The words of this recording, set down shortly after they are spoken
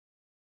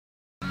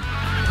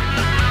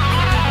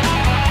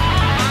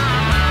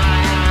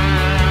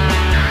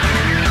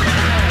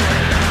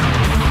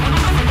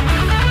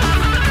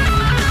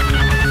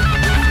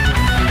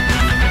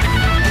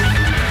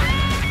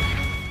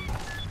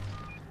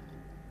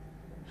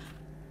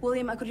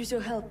William, I could use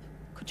your help.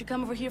 Could you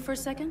come over here for a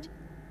second?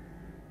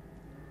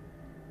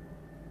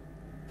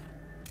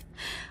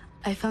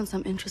 I found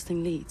some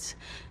interesting leads.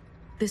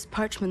 This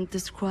parchment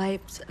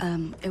describes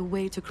a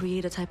way to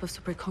create a type of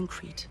super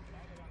concrete.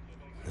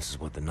 This is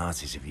what the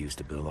Nazis have used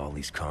to build all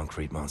these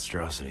concrete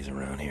monstrosities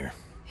around here.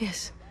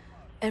 Yes.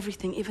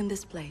 Everything, even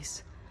this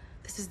place.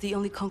 This is the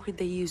only concrete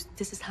they used.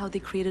 This is how they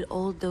created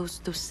all those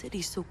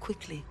cities so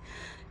quickly.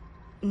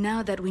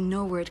 Now that we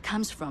know where it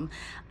comes from,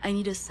 I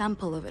need a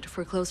sample of it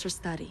for closer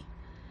study.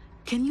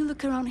 Can you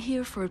look around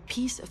here for a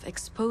piece of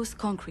exposed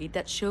concrete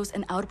that shows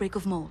an outbreak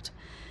of mold?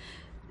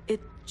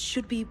 It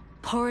should be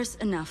porous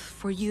enough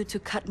for you to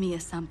cut me a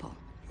sample.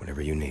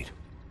 Whatever you need.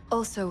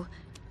 Also,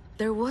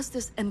 there was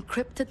this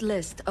encrypted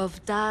list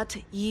of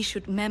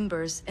Deathshead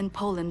members in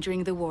Poland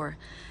during the war.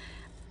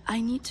 I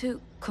need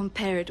to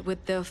compare it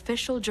with the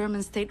official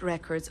German state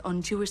records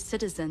on Jewish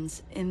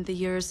citizens in the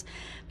years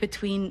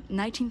between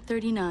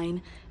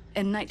 1939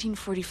 and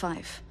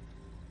 1945.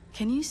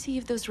 Can you see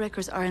if those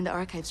records are in the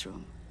archives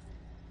room?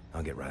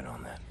 I'll get right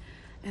on that.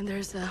 And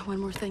there's one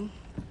more thing.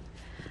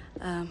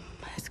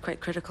 It's quite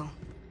critical.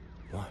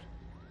 What?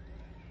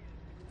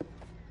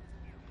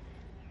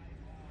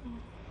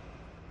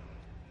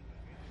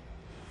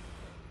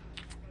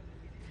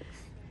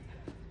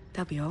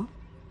 That'll be all.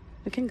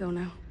 We can go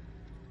now.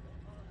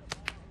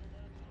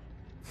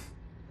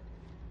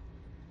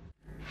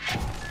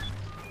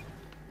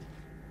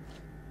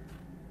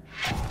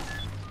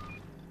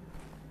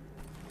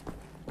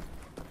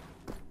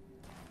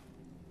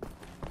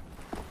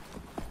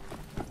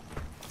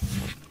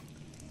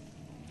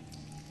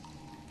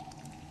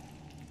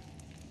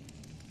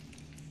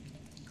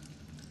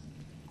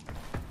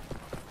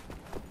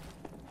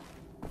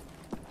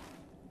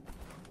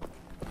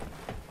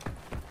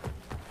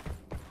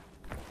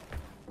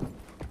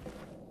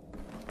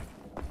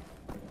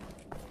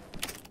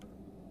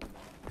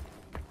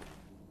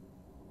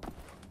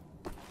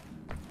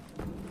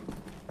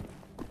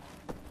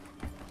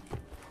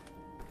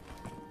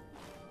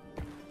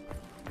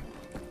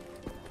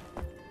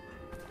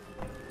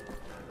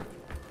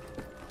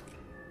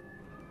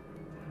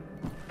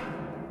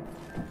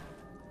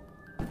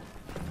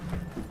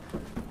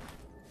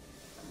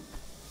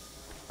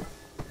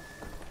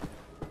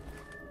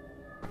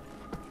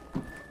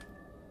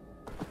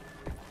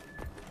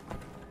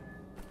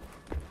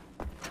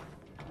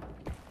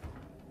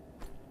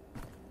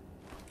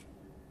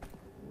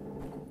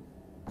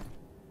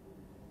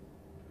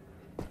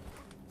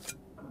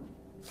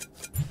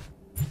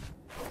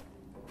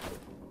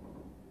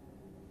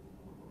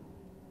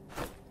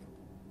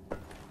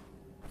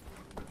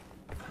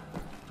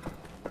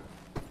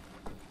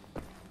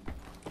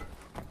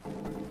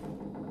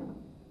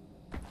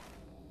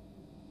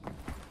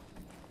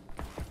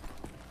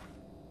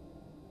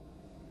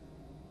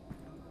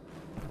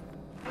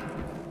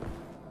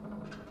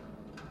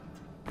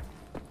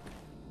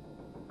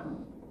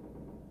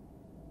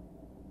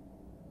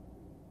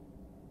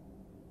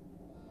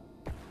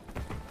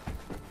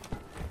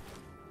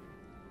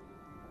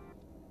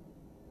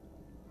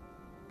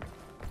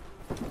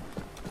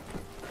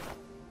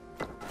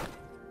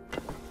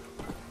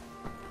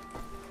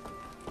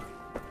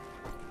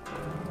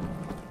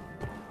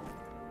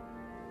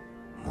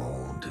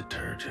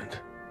 Detergent.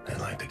 They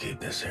like to keep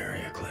this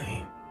area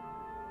clean.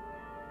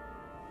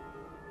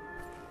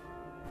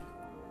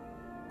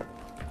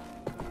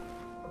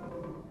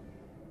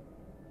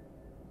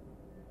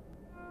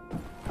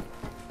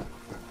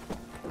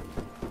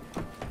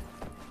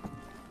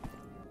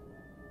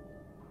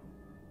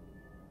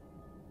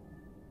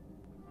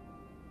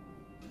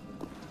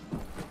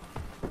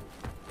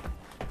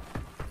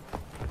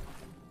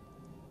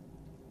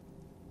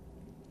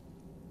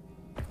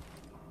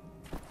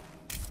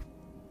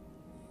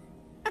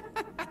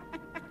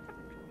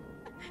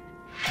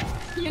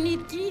 You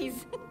need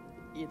keys.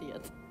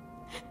 Idiot.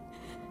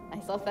 I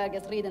saw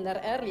Fergus reading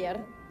there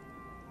earlier.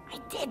 I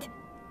did.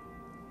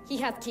 He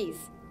has keys.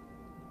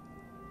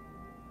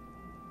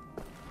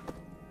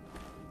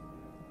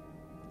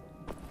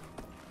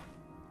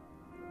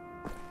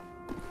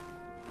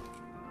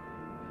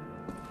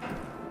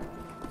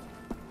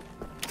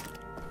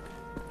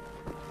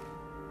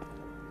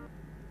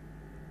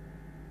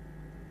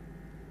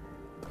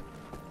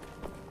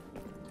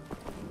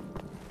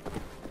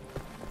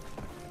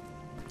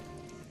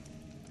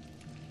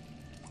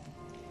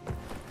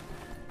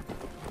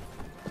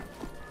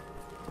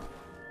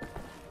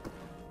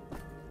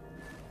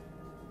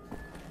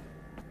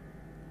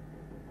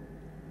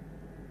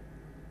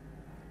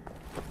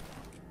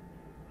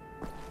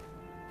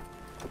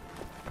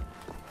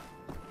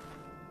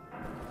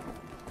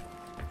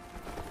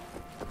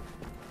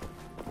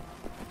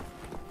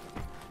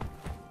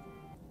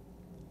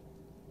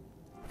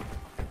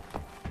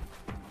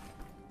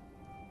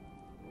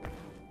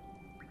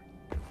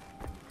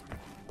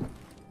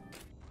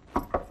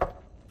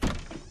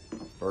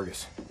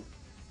 Fergus,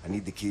 I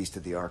need the keys to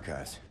the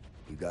archives.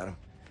 You got them?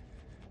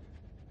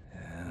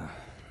 Yeah.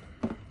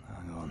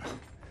 Hang on.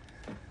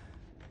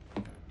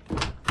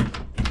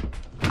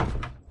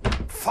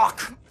 Fuck!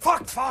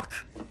 Fuck! Fuck!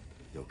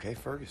 okay,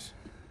 Fergus?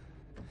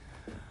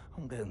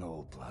 I'm getting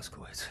old,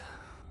 Blazkowicz.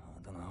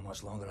 I don't know how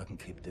much longer I can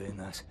keep doing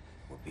this.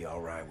 We'll be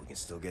all right. We can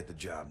still get the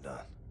job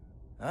done.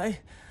 Aye?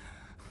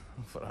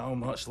 For how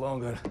much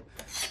longer?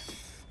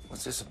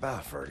 What's this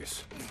about,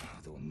 Fergus?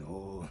 I don't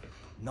know.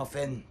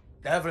 Nothing.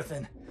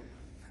 Everything.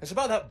 It's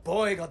about that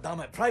boy,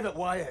 goddammit, Private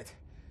Wyatt.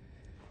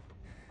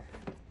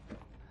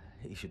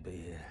 He should be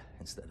here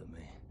instead of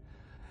me.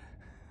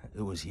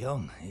 He was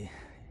young. He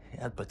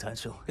had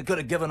potential. He could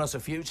have given us a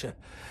future.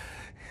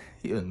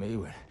 You and me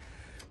were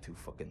two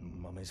fucking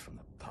mummies from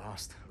the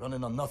past,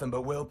 running on nothing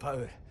but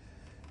willpower.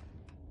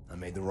 I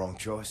made the wrong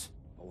choice.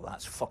 Oh,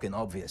 that's fucking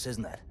obvious,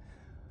 isn't it?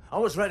 I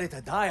was ready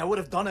to die. I would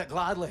have done it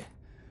gladly.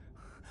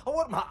 I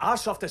worked my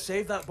ass off to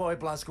save that boy,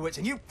 Blazkowicz,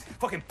 and you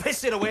fucking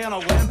pissed it away on a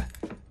whim.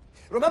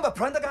 Remember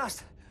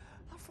Prendergast?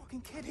 That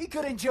fucking kid, he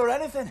could endure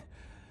anything.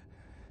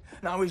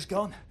 Now he's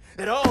gone.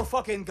 They're all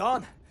fucking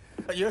gone.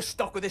 And you're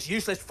stuck with this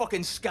useless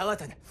fucking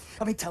skeleton.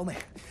 I mean, tell me,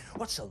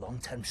 what's the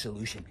long-term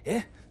solution,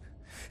 eh?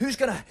 Who's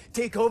gonna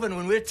take over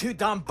when we're too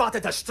damn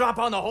battered to strap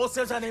on the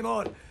holsters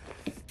anymore?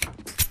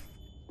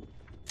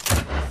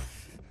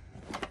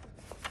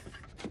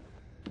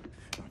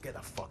 Get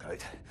the fuck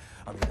out.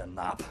 I need a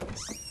nap.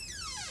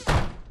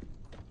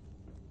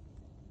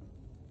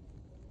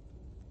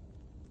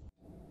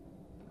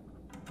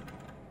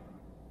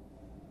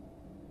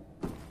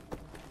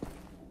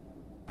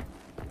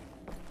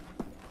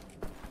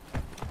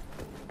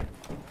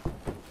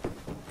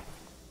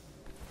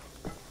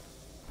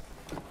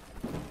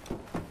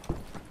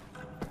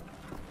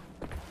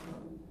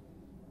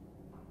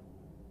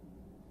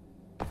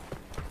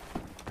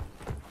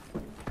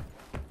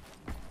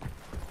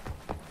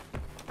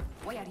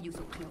 Why are you so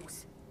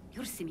close?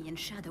 Your simian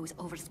shadow is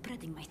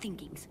overspreading my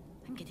thinkings.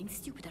 I'm getting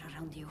stupider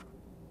around you.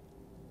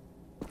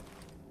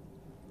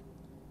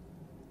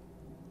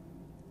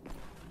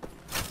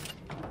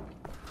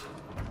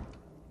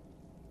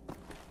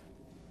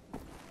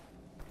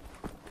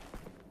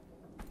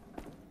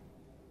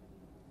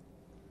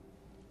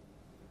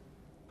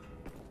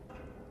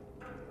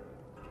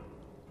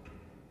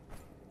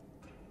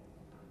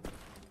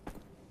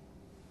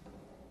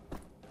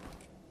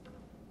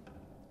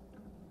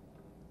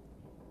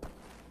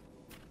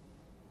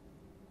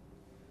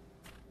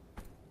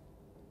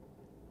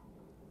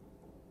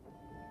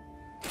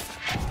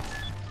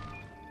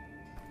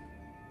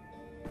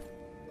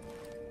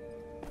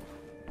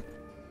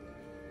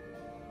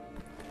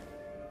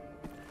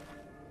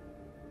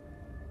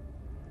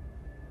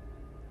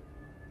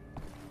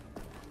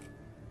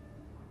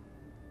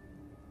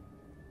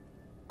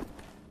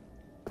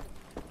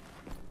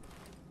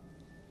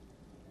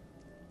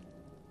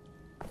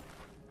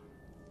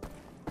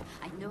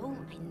 I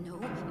know,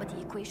 but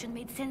the equation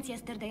made sense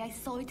yesterday. I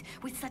saw it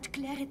with such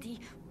clarity,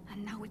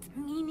 and now it's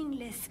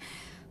meaningless.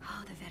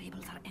 Oh, the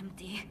variables are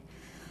empty.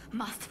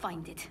 Must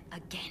find it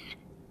again.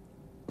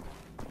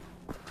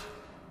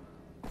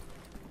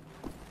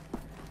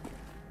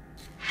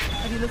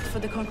 Have you looked for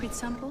the concrete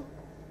sample?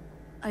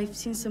 I've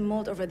seen some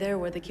mold over there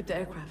where they keep the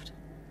aircraft.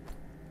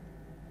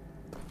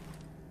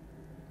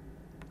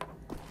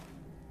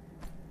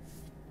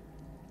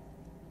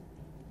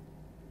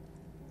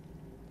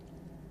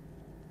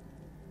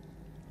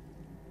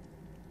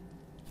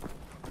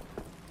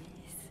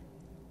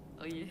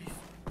 Oh, yes.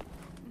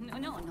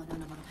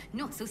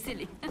 No, so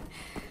silly. Such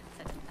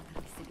an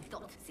utterly silly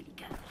thought, silly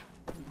girl.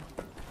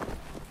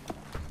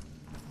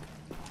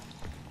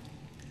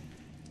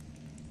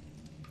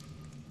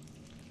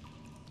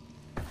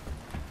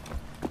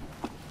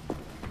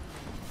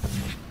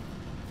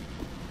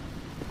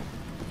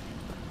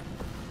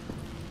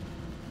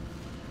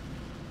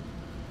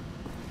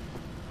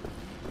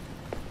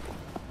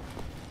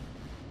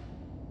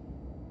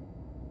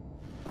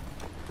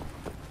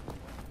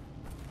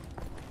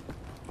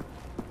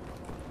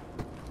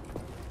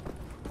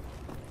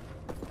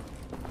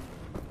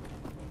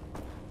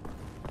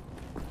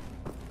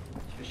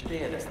 Ich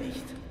verstehe das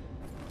nicht.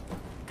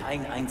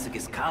 Kein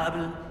einziges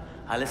Kabel,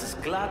 alles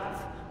ist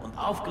glatt und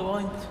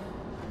aufgeräumt.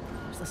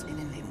 Was ist das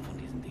Innenleben von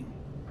diesem Ding?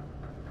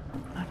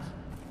 Nice.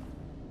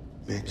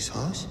 Merkt es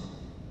aus?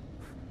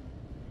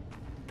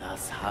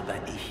 Das habe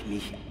ich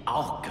mich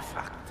auch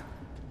gefragt.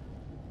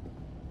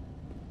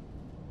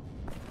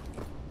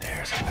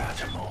 There's a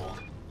batch of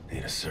mold.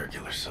 Need a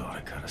circular saw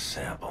to cut a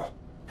sample.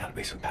 Gotta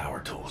be some power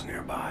tools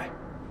nearby.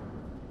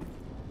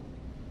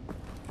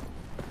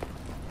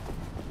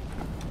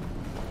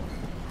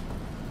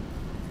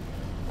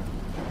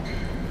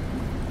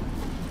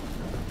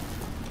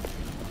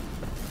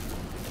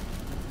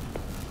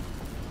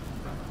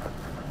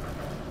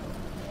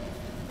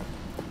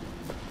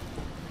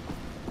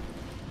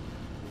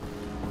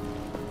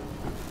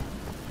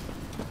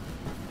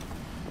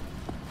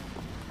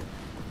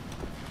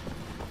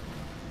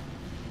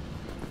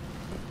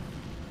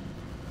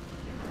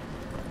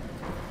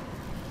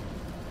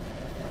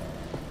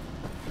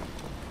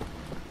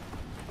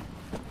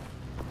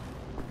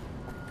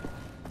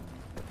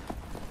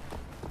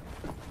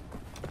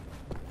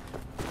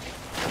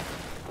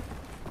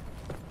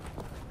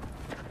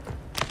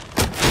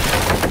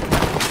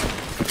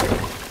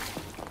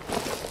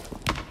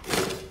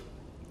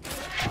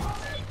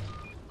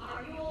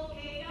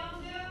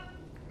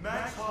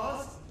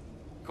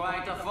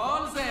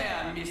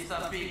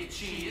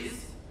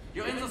 cheese.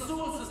 You're in the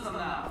sewer system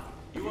now.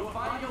 You will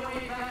find your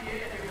way back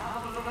here if you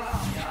have a look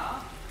around,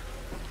 yeah?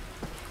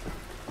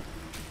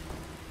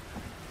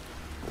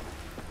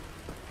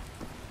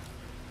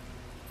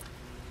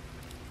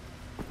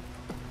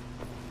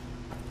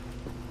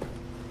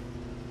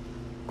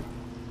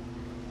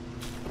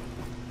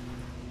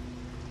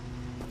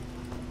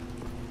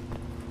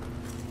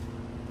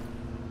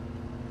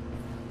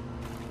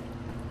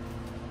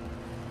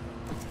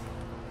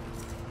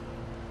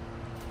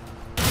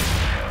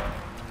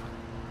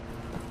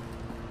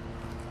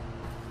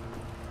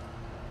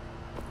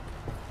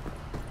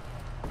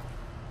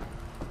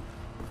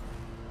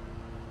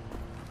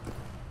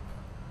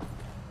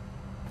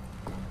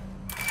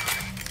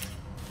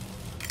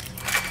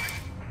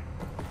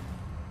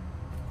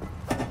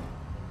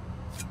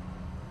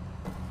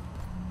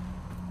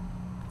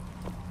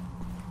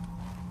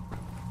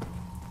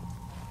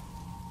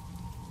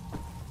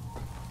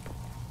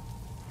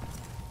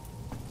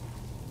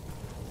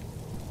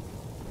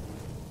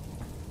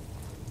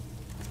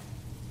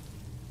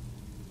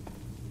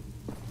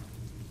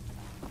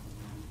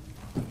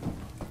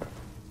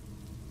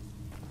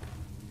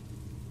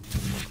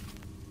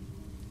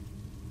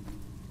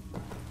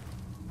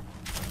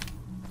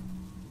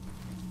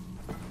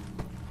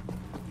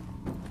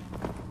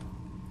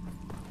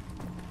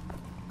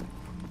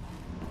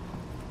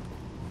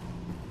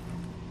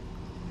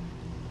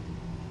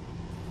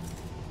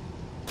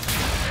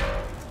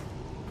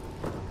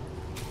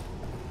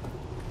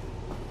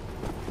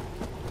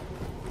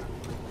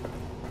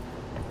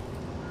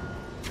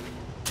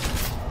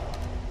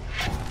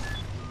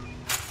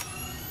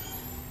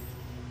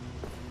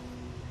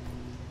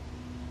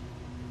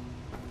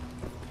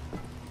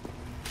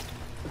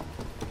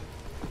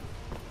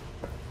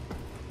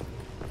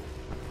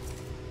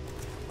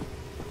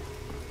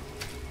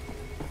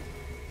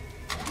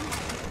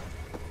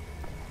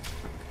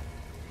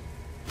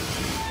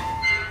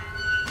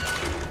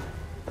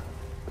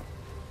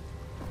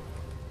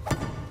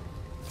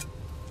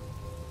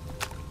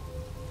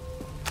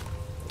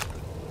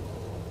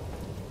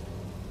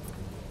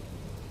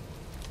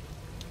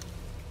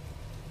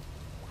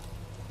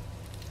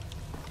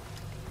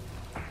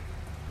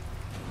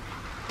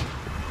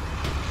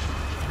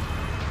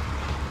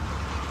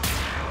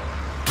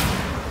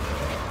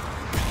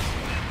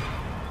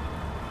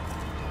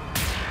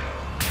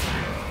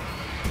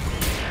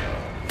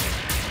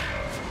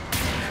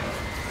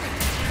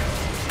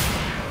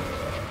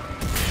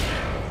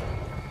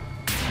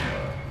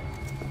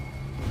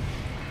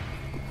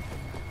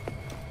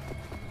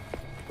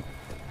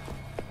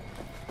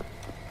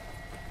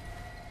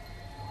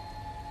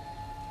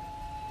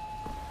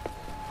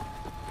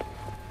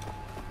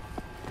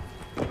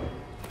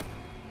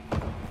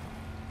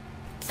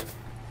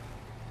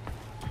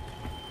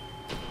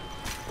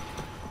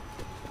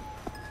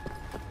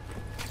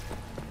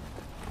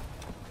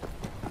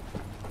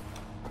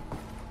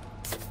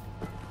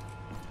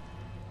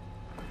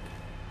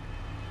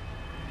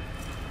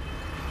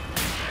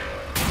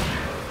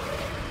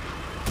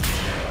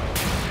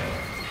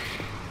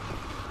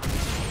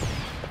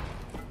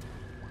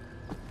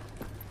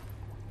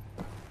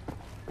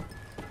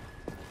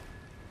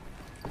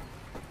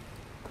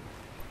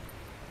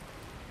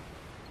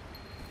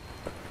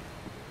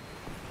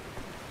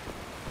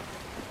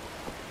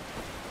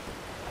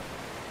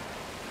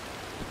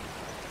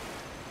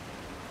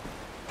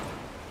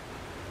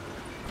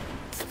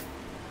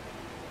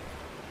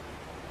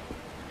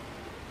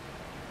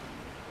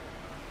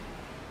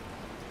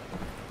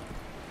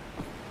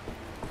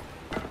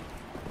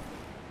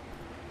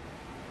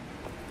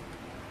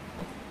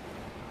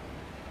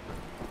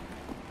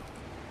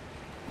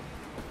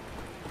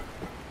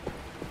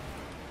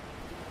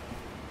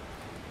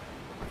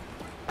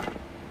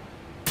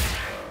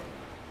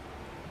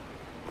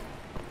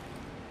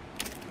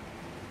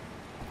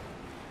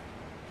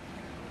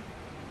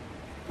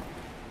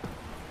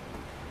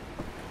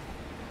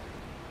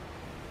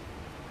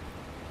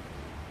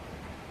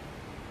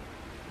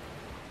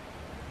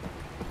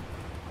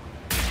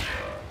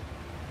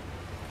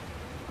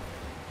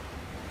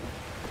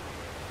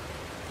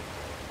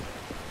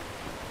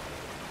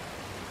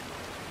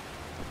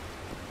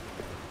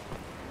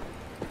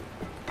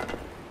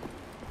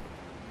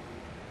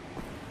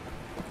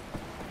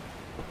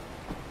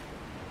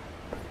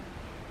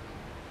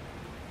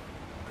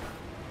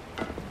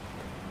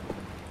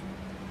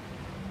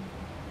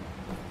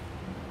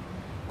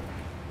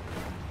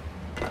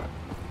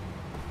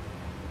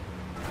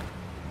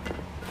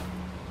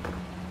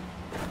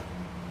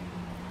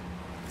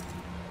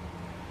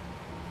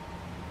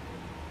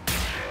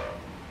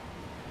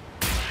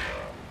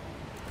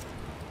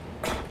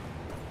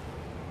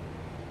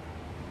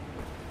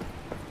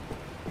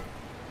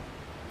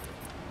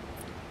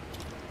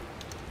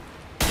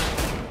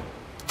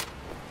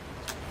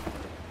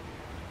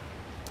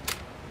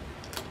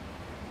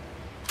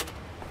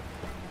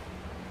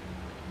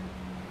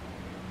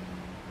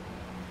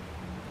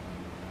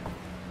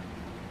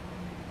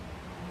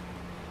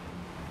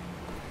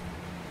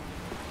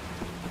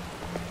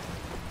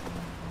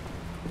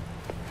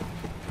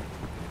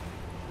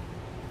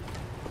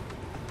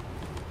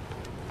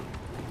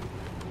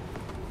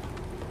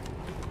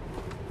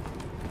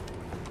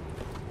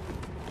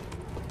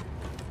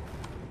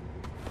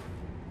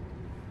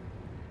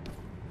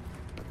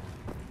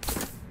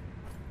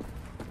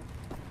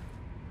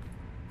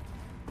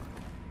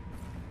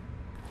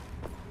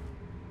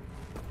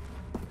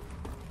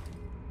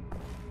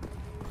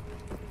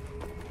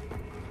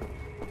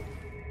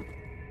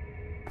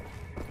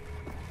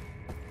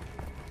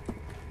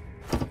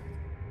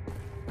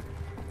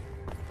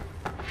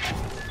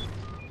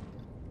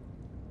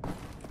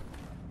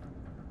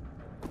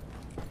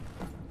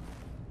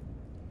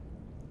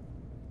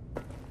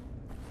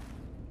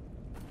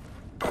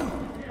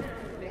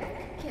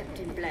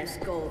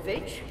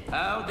 Blazkowicz.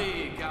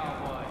 Howdy,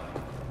 cowboy.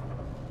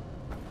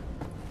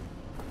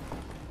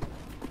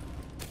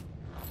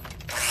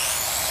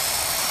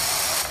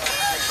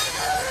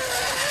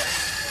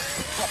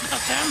 What the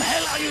damn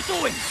hell are you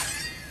doing?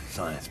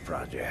 Science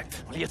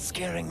project. Well, you're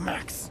scaring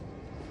Max.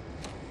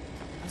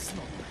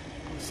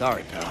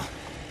 Sorry, pal.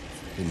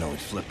 Didn't know he'd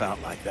flip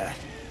out like that.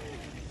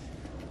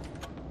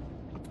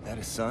 That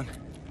his son?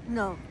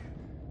 No.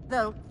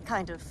 Well,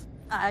 kind of.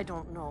 I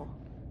don't know.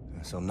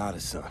 So not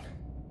his son.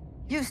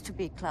 Used to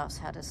be Klaus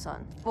had a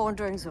son, born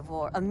during the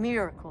war. A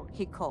miracle,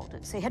 he called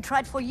it. They had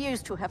tried for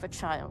years to have a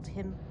child,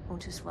 him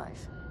and his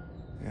wife.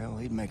 Yeah, well,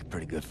 he'd make a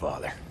pretty good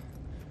father.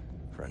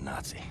 For a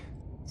Nazi.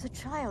 The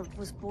child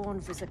was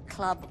born with a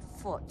club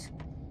foot.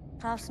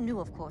 Klaus knew,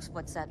 of course,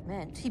 what that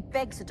meant. He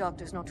begged the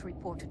doctors not to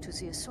report it to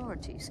the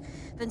authorities.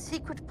 When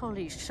secret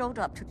police showed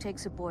up to take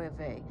the boy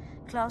away,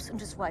 Klaus and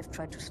his wife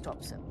tried to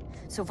stop them.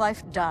 The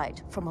wife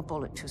died from a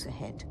bullet to the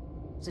head.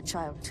 The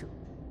child, too.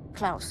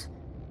 Klaus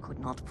could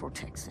not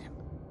protect them.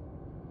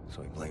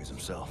 So he blames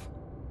himself.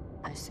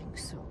 I think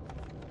so.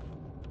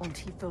 And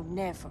he will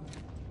never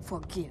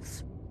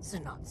forgive the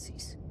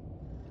Nazis.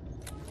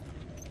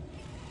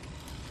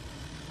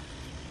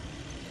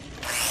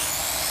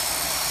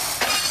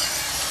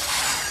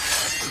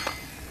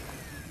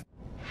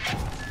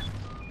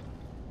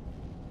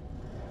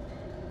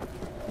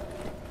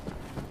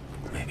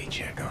 Maybe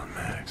check on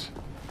Max.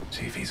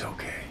 See if he's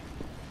okay.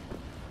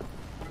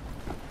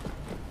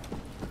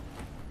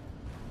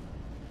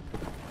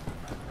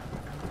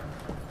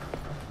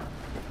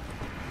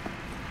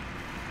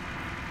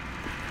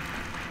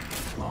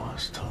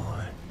 Lost toy.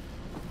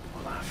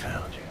 Well, I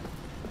found you.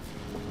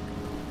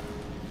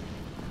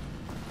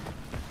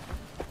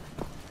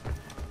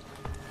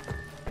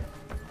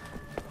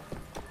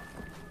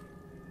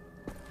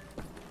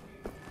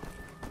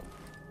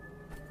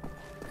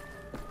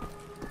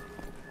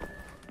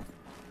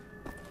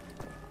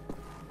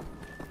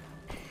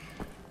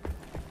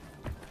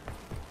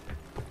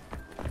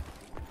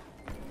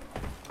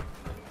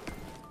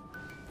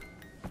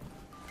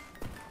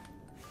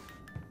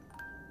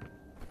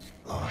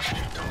 Lost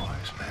your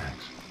toys, Max.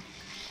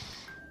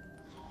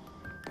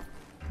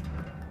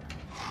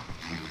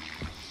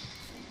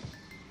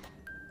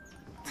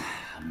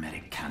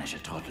 Amerikanische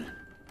Trottel.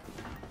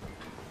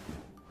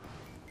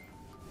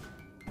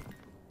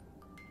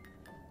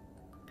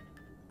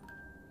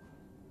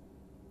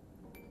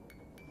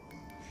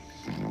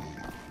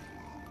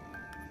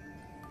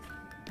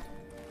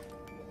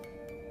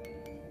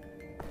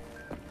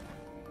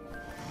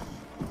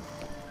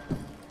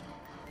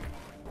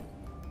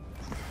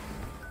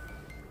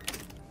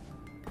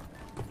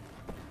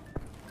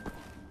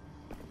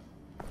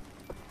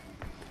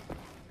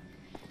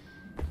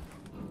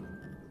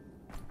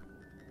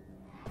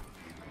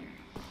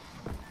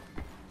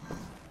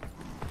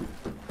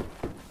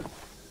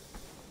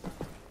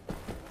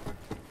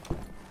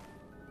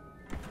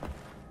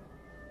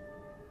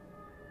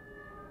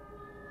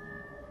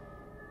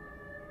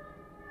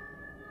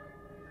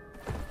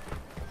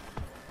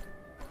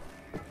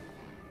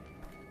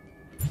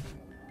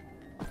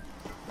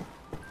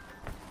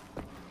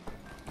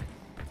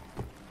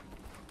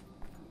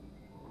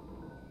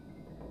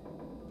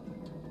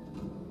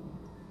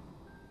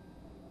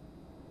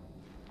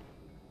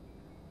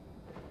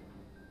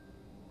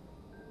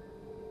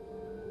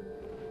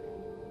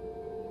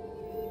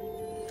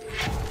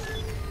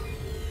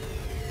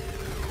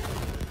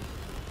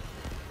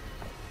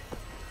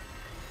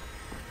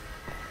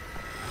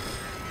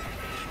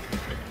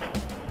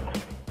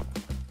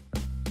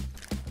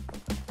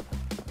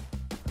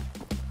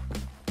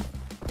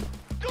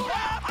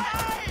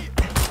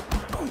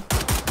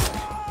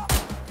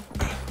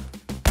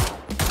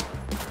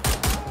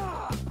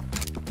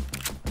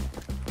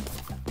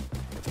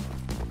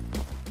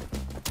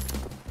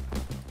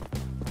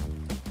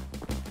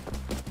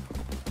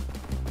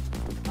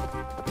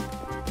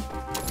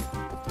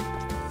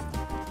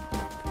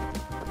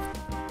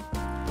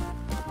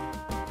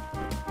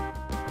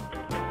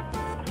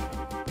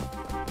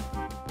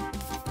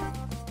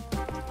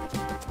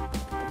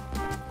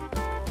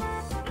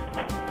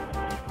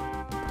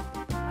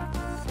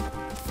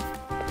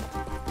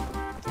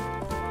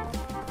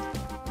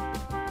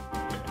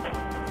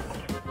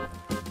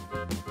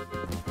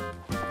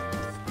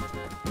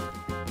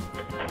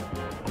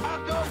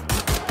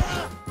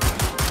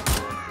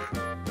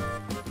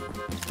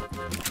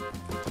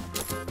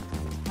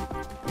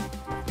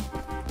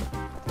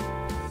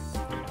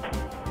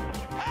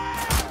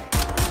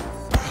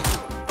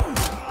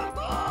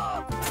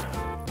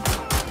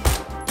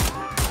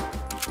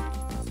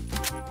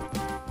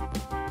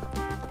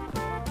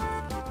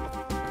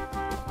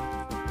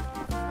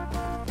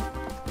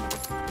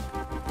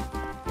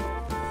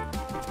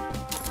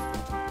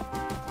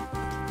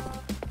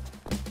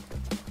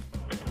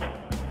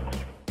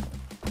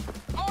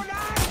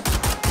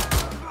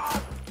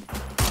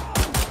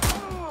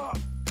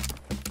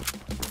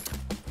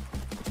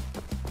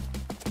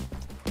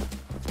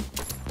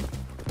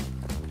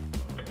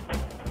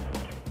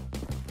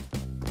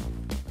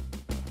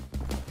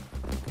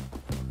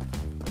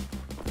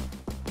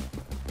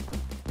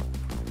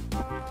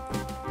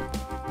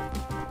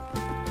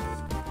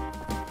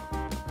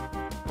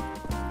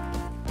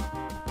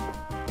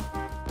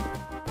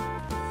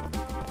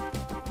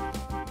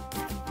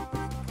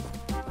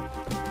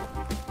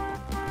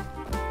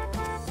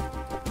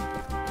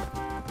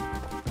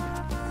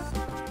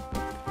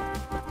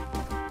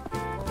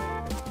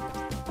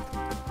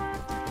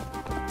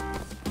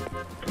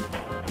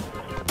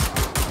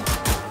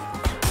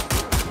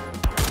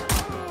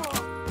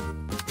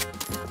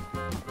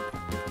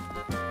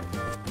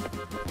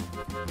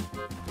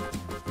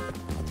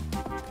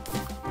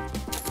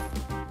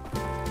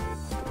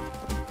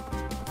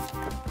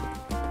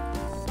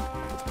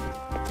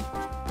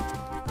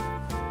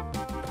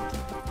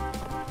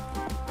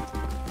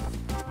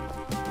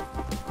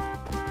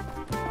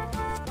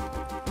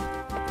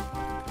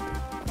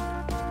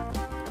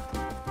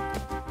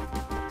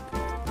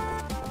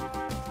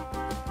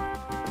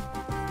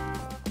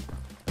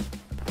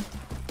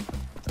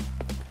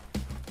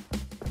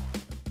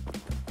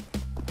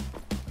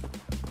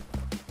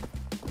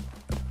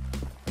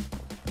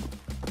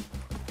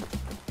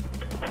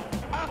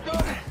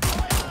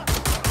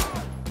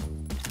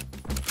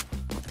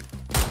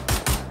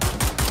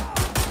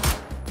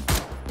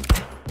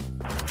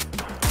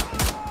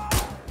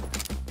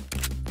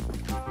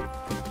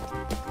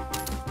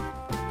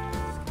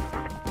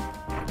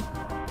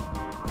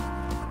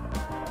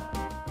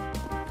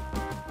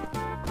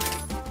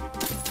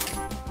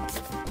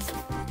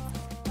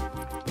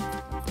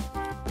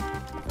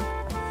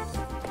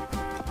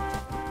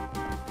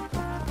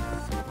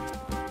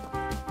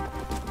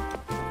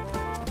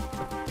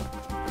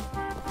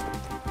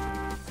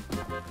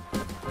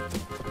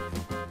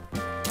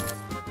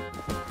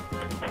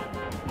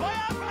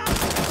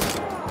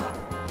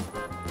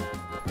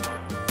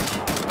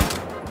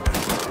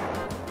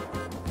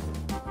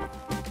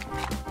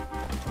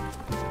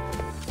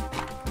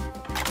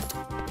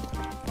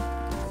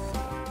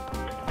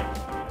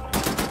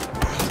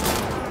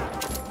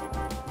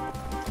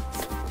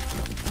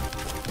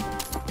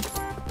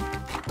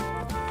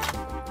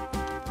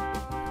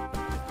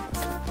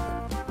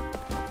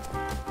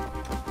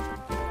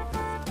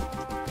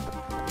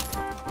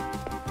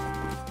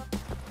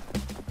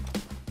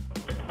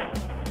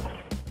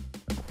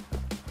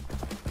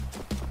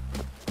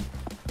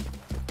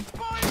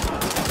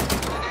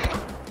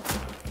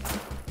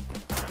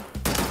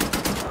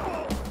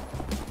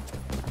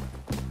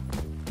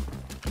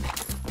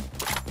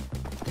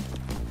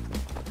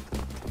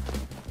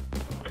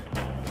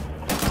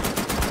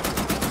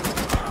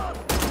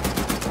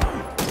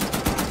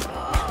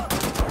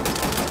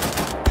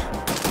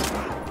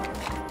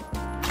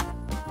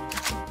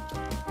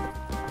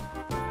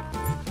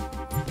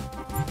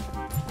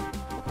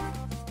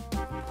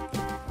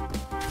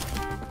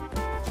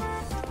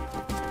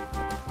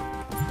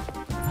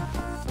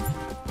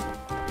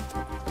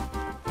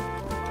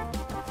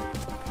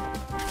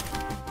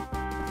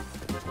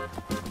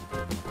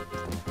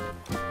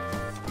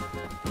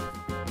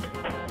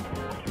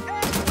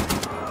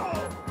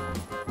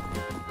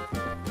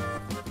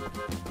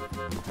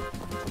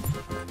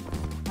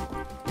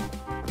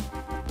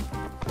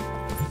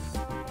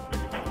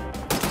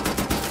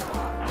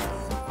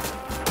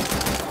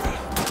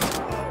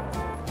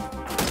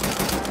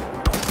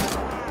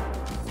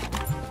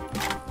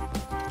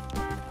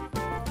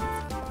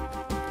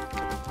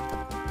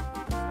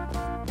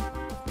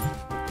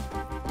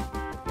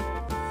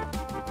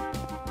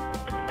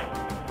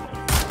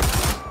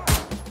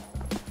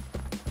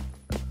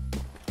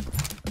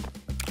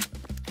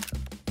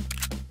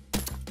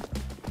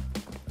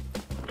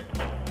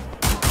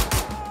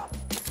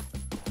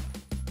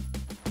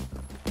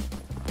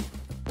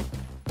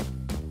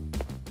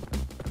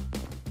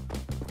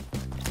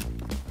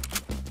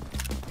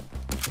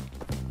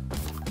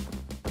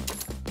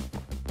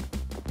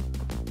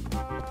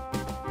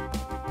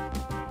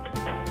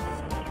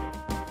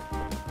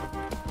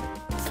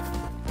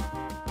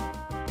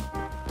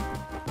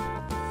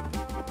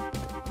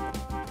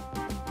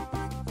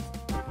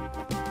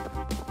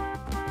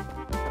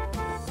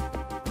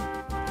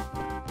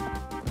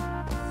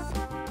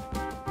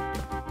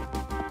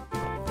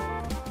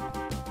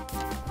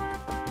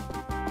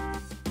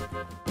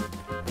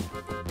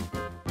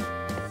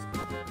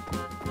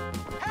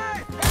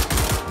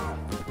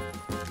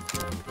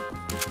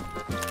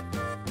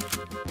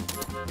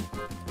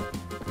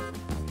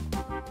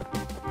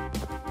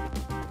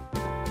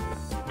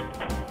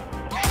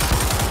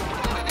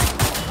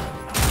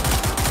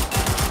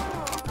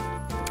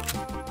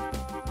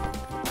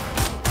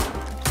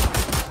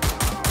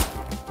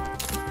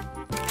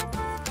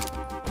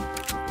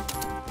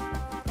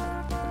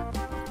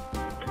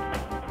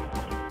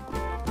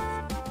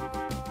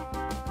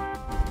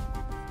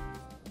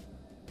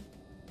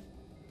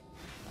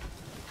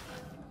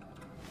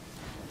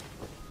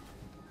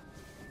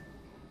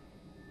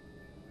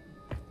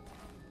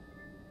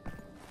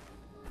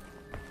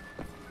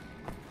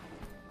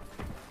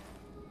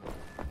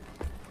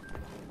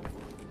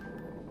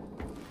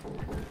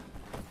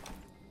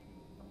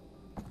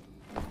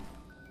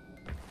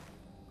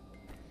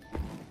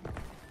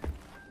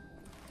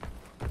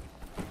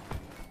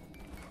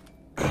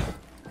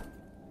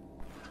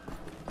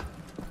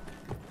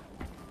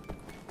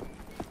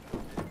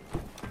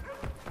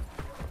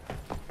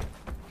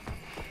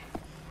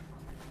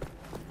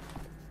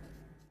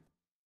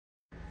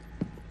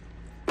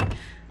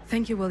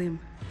 Thank you, William.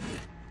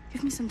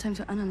 Give me some time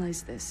to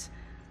analyze this.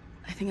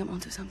 I think I'm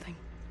onto something.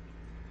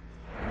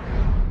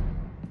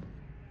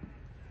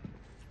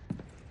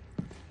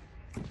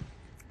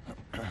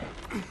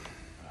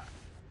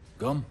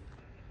 Gum?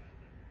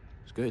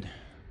 It's good.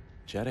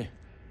 Cherry?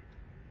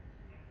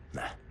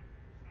 Nah,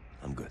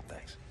 I'm good,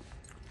 thanks.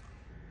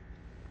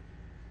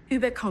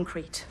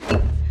 Concrete.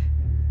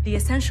 The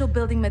essential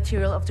building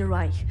material of the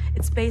Reich.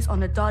 It's based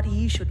on a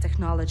 .E-shoot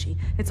technology.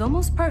 It's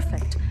almost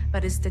perfect,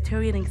 but it's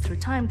deteriorating through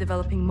time,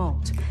 developing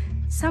mold.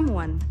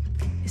 Someone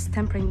is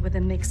tampering with the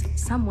mix,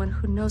 someone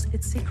who knows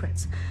its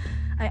secrets.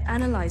 I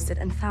analyzed it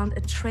and found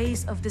a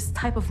trace of this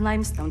type of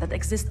limestone that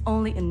exists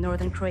only in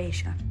northern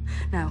Croatia.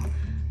 Now,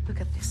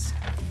 look at this.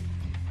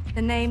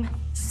 The name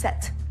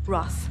Set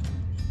Roth.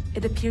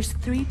 It appears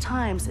 3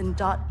 times in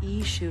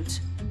 .E-shoot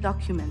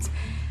documents.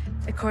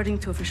 According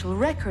to official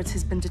records,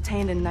 he's been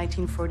detained in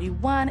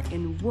 1941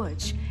 in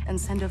Łódź and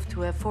sent off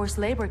to a forced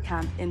labor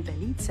camp in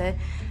Belice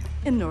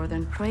in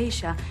northern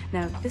Croatia.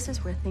 Now, this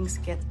is where things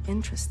get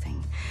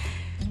interesting.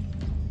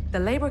 The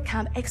labor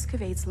camp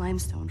excavates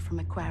limestone from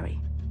a quarry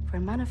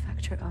for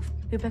manufacture of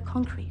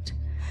concrete.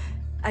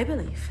 I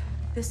believe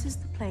this is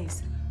the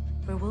place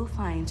where we'll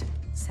find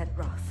Set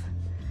Roth,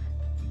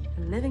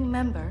 a living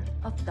member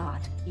of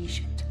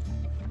 .E-shoot.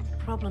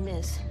 Problem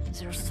is,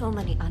 there are so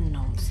many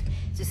unknowns.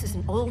 This is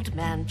an old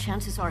man.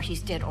 Chances are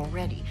he's dead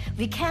already.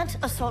 We can't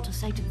assault a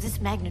site of this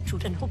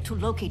magnitude and hope to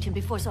locate him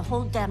before the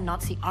whole damn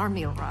Nazi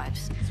army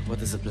arrives. So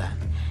what is the plan?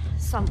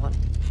 Someone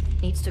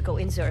needs to go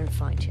in there and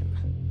find him.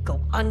 Go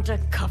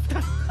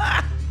undercover.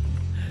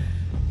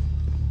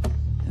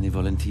 Any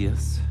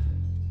volunteers?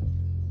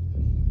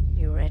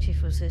 You ready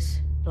for this,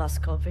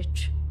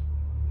 Blazkowicz?